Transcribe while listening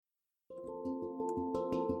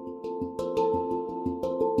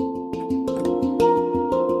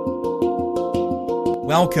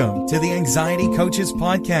Welcome to the Anxiety Coaches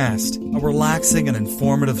Podcast, a relaxing and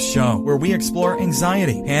informative show where we explore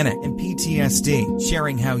anxiety, panic, and PTSD,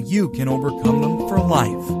 sharing how you can overcome them for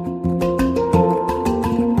life.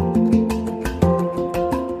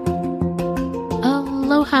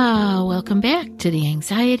 Aloha! Welcome back to the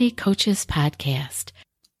Anxiety Coaches Podcast.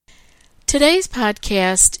 Today's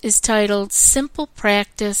podcast is titled Simple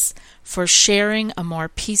Practice for Sharing a More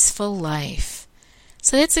Peaceful Life.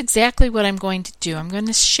 So that's exactly what I'm going to do. I'm going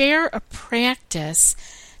to share a practice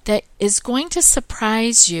that is going to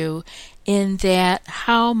surprise you in that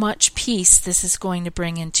how much peace this is going to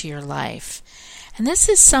bring into your life. And this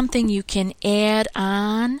is something you can add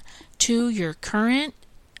on to your current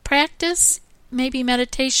practice, maybe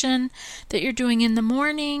meditation that you're doing in the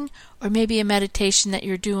morning, or maybe a meditation that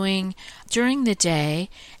you're doing during the day,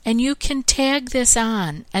 and you can tag this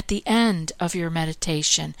on at the end of your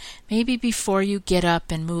meditation, maybe before you get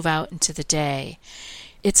up and move out into the day.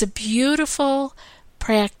 It's a beautiful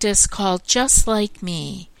practice called Just Like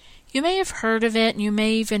Me. You may have heard of it, and you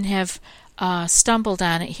may even have stumbled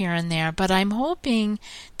on it here and there, but I'm hoping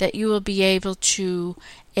that you will be able to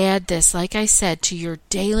add this, like I said, to your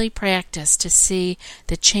daily practice to see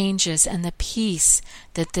the changes and the peace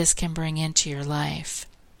that this can bring into your life.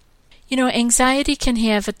 You know, anxiety can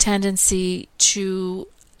have a tendency to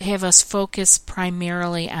have us focus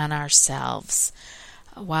primarily on ourselves.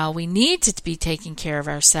 While we need to be taking care of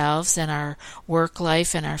ourselves and our work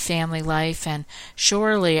life and our family life and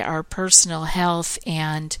surely our personal health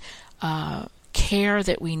and care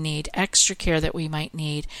that we need, extra care that we might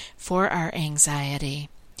need for our anxiety.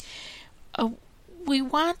 We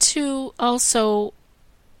want to also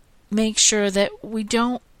make sure that we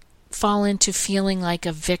don't fall into feeling like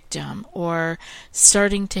a victim or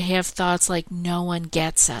starting to have thoughts like no one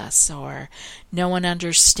gets us or no one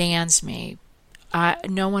understands me.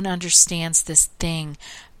 No one understands this thing,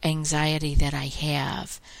 anxiety that I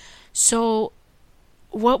have. So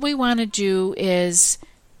what we want to do is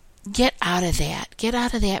get out of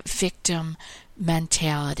that victim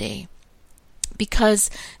mentality. Because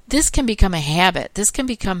this can become a habit. This can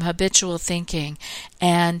become habitual thinking.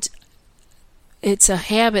 And it's a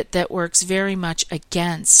habit that works very much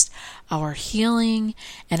against our healing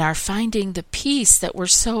and our finding the peace that we're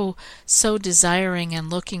so desiring and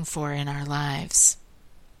looking for in our lives.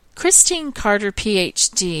 Christine Carter,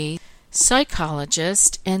 PhD,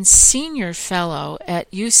 psychologist and senior fellow at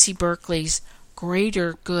UC Berkeley's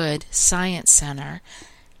Greater Good Science Center,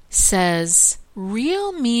 says,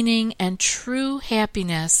 real meaning and true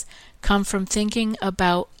happiness come from thinking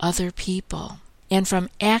about other people and from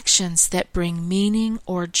actions that bring meaning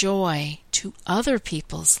or joy to other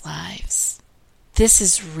people's lives. This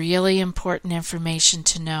is really important information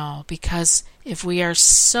to know because if we are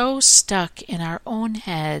so stuck in our own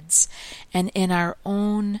heads and in our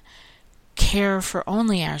own care for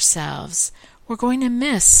only ourselves, we're going to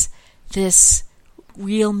miss this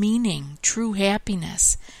real meaning, true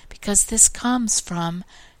happiness, because this comes from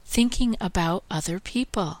thinking about other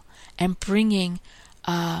people and bringing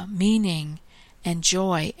meaning and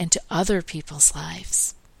joy into other people's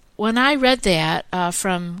lives. When I read that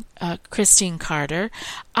from Christine Carter,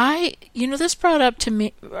 this brought up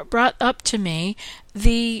to me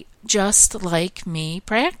the Just Like Me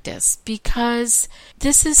practice, because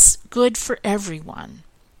this is good for everyone.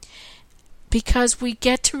 Because we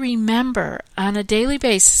get to remember on a daily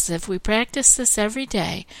basis, if we practice this every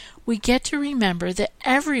day, we get to remember that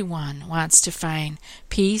everyone wants to find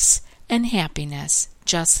peace and happiness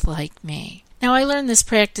just like me. Now, I learned this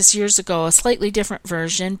practice years ago, a slightly different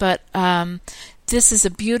version, but this is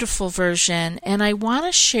a beautiful version, and I want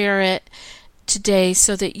to share it today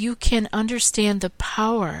so that you can understand the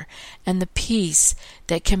power and the peace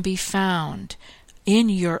that can be found in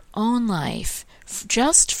your own life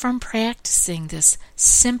just from practicing this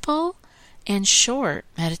simple and short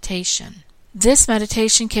meditation. This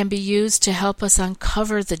meditation can be used to help us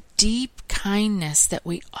uncover the deep kindness that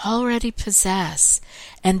we already possess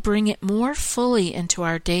and bring it more fully into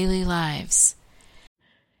our daily lives.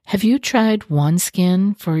 Have you tried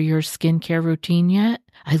OneSkin for your skincare routine yet?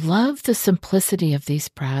 I love the simplicity of these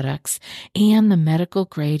products and the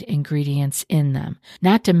medical-grade ingredients in them,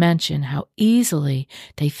 not to mention how easily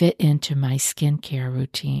they fit into my skincare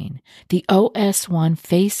routine. The OS1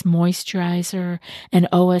 Face Moisturizer and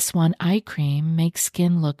OS1 Eye Cream make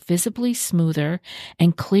skin look visibly smoother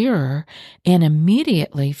and clearer and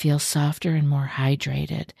immediately feel softer and more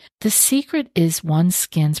hydrated. The secret is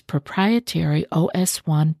OneSkin's proprietary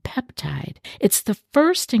OS1 peptide. It's the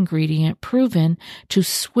first ingredient proven to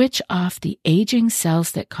switch off the aging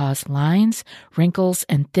cells that cause lines, wrinkles,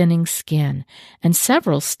 and thinning skin, and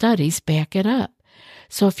several studies back it up.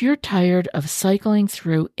 So if you're tired of cycling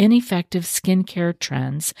through ineffective skincare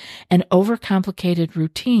trends and overcomplicated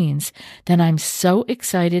routines, then I'm so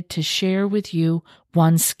excited to share with you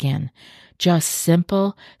OneSkin, just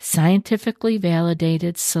simple, scientifically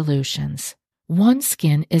validated solutions.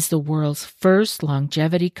 OneSkin is the world's first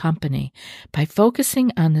longevity company. By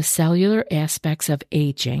focusing on the cellular aspects of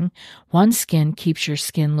aging, OneSkin keeps your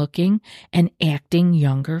skin looking and acting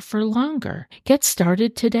younger for longer. Get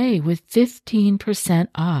started today with 15%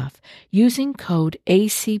 off using code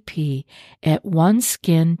ACP at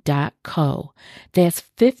oneskin.co. That's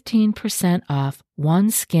 15% off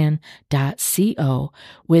oneskin.co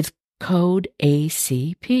with code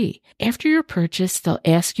ACP. After your purchase, they'll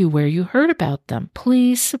ask you where you heard about them.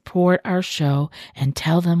 Please support our show and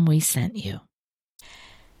tell them we sent you.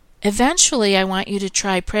 Eventually, I want you to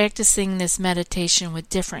try practicing this meditation with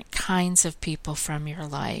different kinds of people from your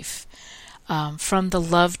life. From the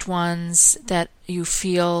loved ones that you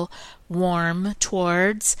feel warm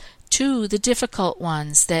towards, to the difficult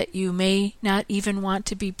ones that you may not even want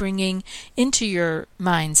to be bringing into your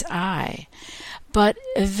mind's eye. But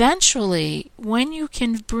eventually, when you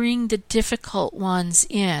can bring the difficult ones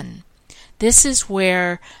in, this is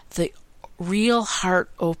where the real heart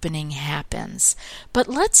opening happens. But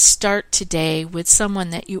let's start today with someone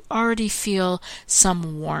that you already feel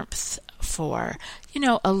some warmth for,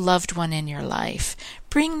 a loved one in your life.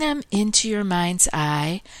 Bring them into your mind's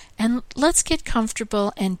eye and let's get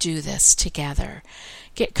comfortable and do this together.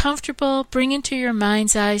 Get comfortable, bring into your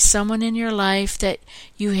mind's eye someone in your life that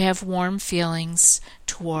you have warm feelings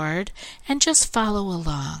toward, and just follow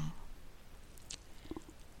along.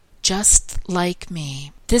 Just like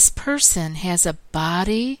me. This person has a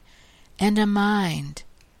body and a mind,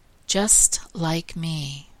 just like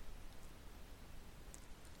me.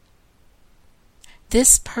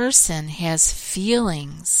 This person has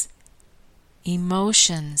feelings,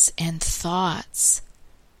 emotions, and thoughts,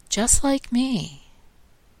 just like me.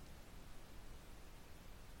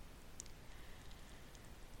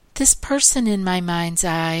 This person in my mind's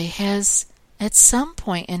eye has, at some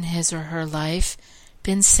point in his or her life,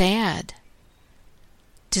 been sad,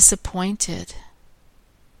 disappointed,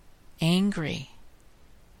 angry,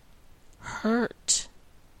 hurt,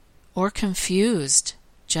 or confused,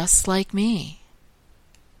 just like me.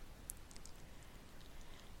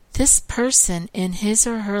 This person in his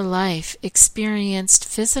or her life experienced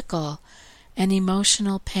physical and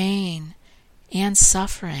emotional pain and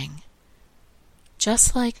suffering,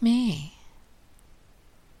 just like me.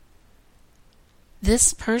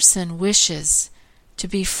 This person wishes to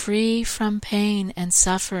be free from pain and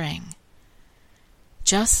suffering,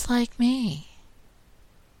 just like me.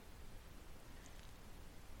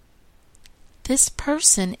 This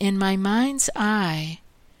person in my mind's eye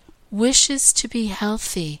wishes to be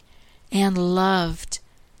healthy and loved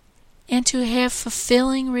and to have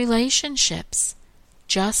fulfilling relationships,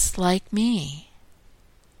 just like me.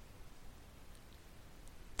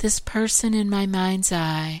 This person in my mind's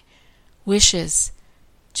eye wishes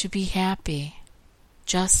to be happy,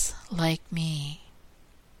 just like me.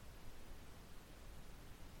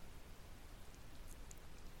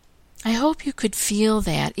 I hope you could feel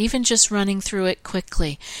that, even just running through it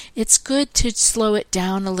quickly. It's good to slow it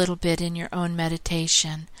down a little bit in your own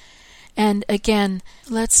meditation. And again,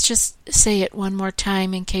 let's just say it one more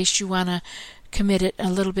time in case you want to commit it a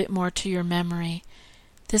little bit more to your memory.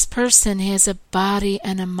 This person has a body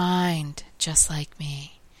and a mind, just like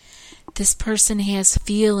me. This person has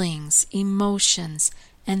feelings, emotions,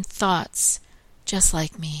 and thoughts, just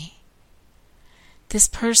like me. This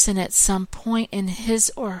person at some point in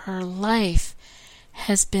his or her life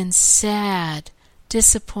has been sad,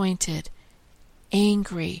 disappointed,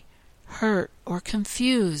 angry, hurt, or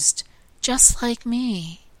confused, just like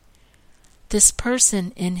me. This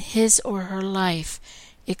person in his or her life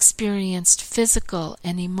experienced physical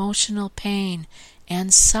and emotional pain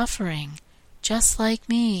and suffering, just like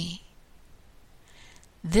me.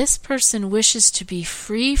 This person wishes to be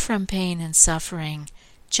free from pain and suffering,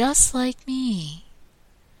 just like me.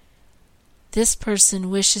 This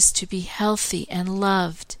person wishes to be healthy and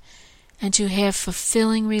loved and to have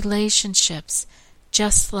fulfilling relationships,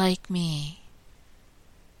 just like me.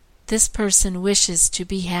 This person wishes to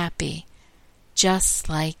be happy, just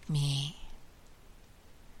like me.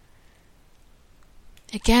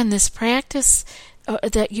 Again, this practice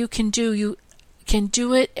that you can do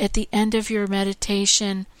it at the end of your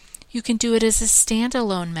meditation. You can do it as a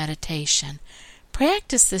standalone meditation.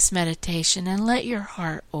 Practice this meditation and let your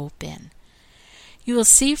heart open. You will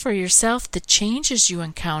see for yourself the changes you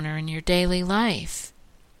encounter in your daily life.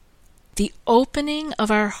 The opening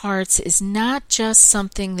of our hearts is not just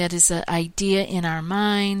something that is an idea in our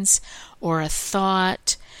minds or a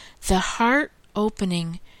thought. The heart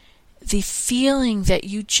opening, the feeling that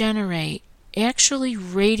you generate, actually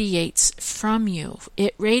radiates from you.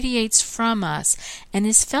 It radiates from us and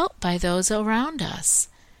is felt by those around us.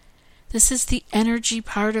 This is the energy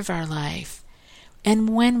part of our life. And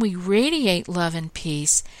when we radiate love and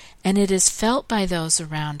peace, and it is felt by those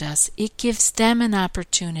around us, it gives them an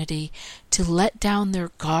opportunity to let down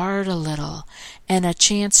their guard a little and a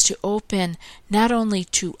chance to open not only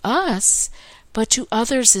to us, but to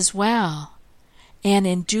others as well. And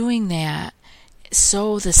in doing that,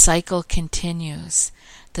 so the cycle continues.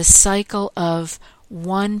 The cycle of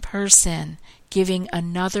one person giving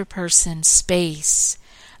another person space,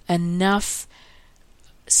 enough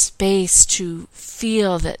space to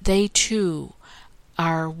feel that they too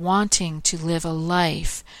are wanting to live a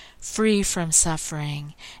life free from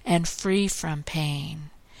suffering and free from pain.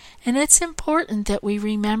 And it's important that we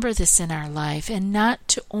remember this in our life and not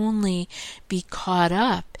to only be caught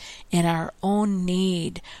up in our own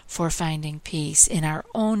need for finding peace, in our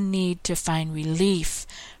own need to find relief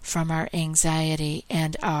from our anxiety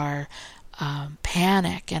and our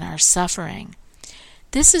panic and our suffering.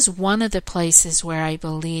 This is one of the places where I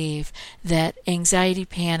believe that anxiety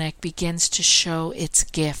panic begins to show its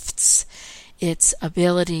gifts, its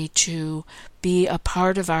ability to be a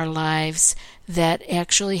part of our lives that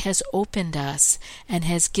actually has opened us and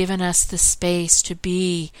has given us the space to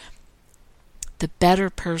be the better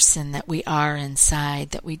person that we are inside,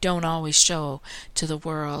 that we don't always show to the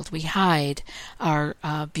world. We hide our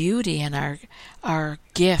beauty and our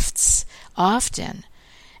gifts often.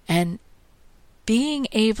 And being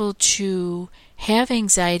able to have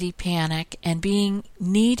anxiety panic and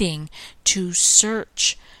needing to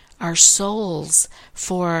search our souls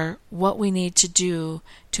for what we need to do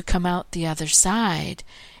to come out the other side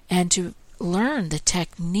and to learn the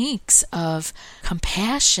techniques of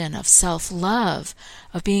compassion, of self-love,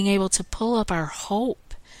 of being able to pull up our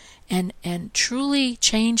hope and truly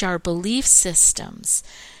change our belief systems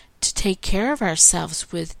to take care of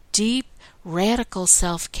ourselves with deep, radical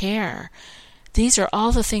self-care. These are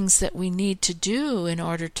all the things that we need to do in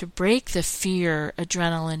order to break the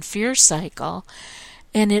adrenaline fear cycle.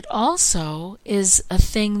 And it also is a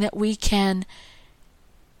thing that we can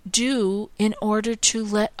do in order to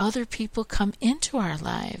let other people come into our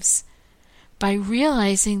lives by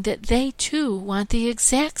realizing that they too want the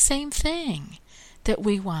exact same thing that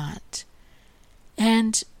we want.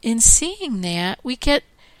 And in seeing that, we get,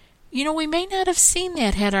 we may not have seen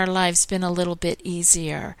that had our lives been a little bit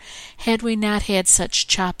easier, had we not had such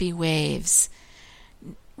choppy waves.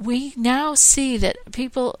 We now see that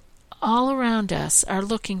people all around us are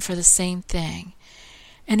looking for the same thing.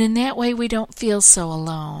 And in that way we don't feel so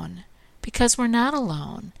alone, because we're not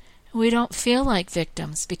alone. We don't feel like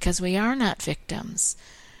victims because we are not victims.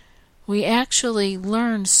 We actually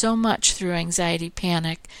learn so much through anxiety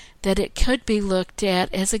panic that it could be looked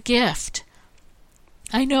at as a gift.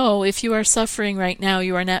 I know if you are suffering right now,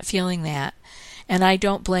 you are not feeling that. And I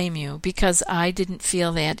don't blame you, because I didn't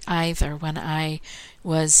feel that either when I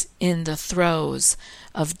was in the throes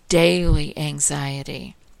of daily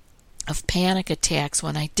anxiety, of panic attacks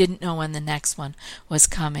when I didn't know when the next one was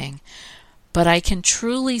coming. But I can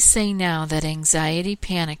truly say now that anxiety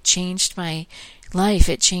panic changed my life.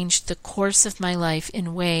 It changed the course of my life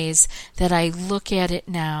in ways that I look at it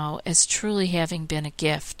now as truly having been a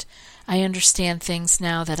gift. I understand things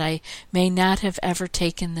now that I may not have ever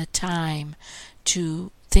taken the time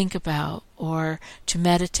to think about or to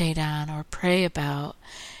meditate on or pray about.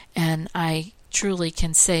 And I truly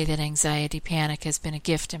can say that anxiety panic has been a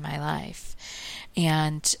gift in my life.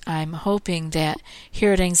 And I'm hoping that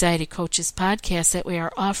here at Anxiety Coaches Podcast that we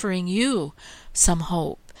are offering you some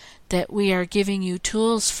hope, that we are giving you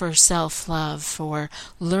tools for self-love, for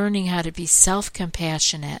learning how to be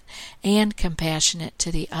self-compassionate and compassionate to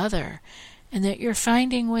the other, and that you're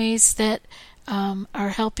finding ways that are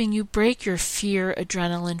helping you break your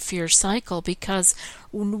adrenaline fear cycle, because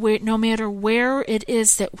no matter where it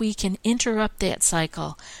is that we can interrupt that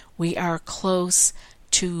cycle, we are close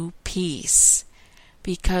to peace,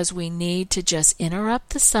 because we need to just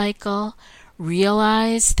interrupt the cycle,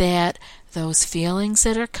 realize that those feelings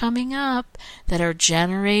that are coming up, that are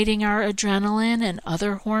generating our adrenaline and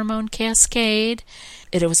other hormone cascade,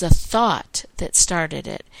 it was a thought that started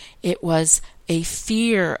it. It was a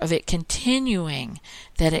fear of it continuing,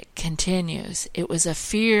 that it continues. It was a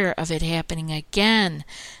fear of it happening again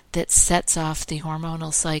that sets off the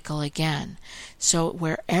hormonal cycle again. So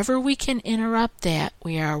wherever we can interrupt that,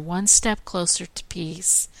 we are one step closer to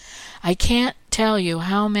peace. I can't tell you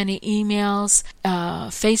how many emails,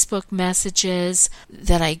 Facebook messages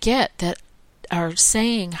that I get that are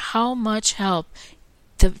saying how much help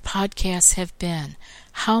the podcasts have been,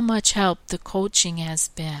 how much help the coaching has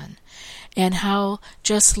been, and how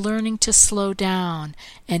just learning to slow down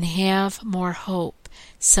and have more hope,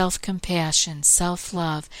 self-compassion,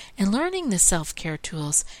 self-love, and learning the self-care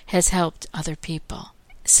tools has helped other people.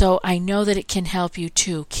 So I know that it can help you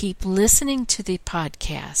too. Keep listening to the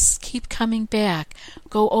podcasts. Keep coming back.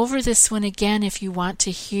 Go over this one again if you want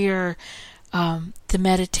to hear the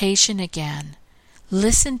meditation again.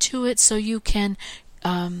 Listen to it so you can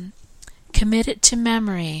commit it to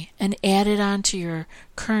memory and add it onto your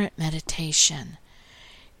current meditation.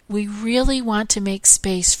 We really want to make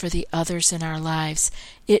space for the others in our lives.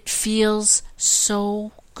 It feels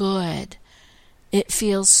so good. It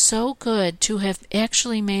feels so good to have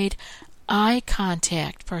actually made eye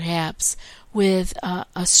contact, perhaps, with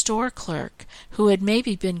a store clerk who had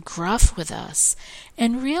maybe been gruff with us,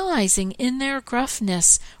 and realizing in their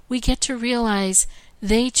gruffness, we get to realize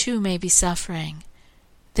they too may be suffering.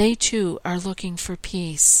 They too are looking for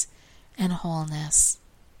peace and wholeness.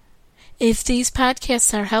 If these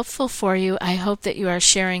podcasts are helpful for you, I hope that you are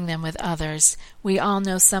sharing them with others. We all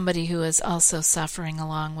know somebody who is also suffering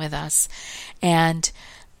along with us, and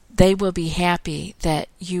they will be happy that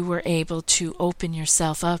you were able to open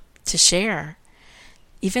yourself up to share.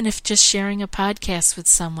 Even if just sharing a podcast with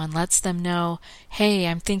someone lets them know, hey,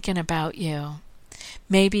 I'm thinking about you.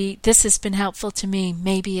 Maybe this has been helpful to me.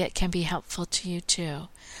 Maybe it can be helpful to you too.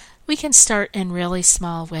 We can start in really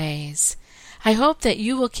small ways. I hope that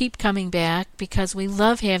you will keep coming back because we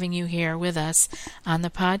love having you here with us on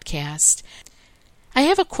the podcast. I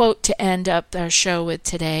have a quote to end up our show with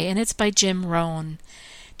today, and it's by Jim Rohn.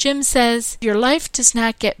 Jim says, "Your life does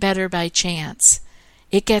not get better by chance.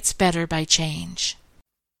 It gets better by change."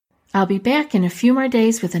 I'll be back in a few more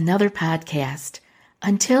days with another podcast.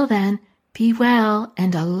 Until then, be well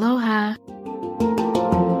and aloha.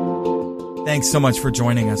 Thanks so much for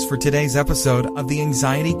joining us for today's episode of the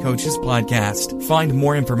Anxiety Coaches Podcast. Find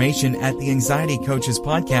more information at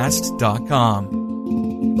theanxietycoachespodcast.com.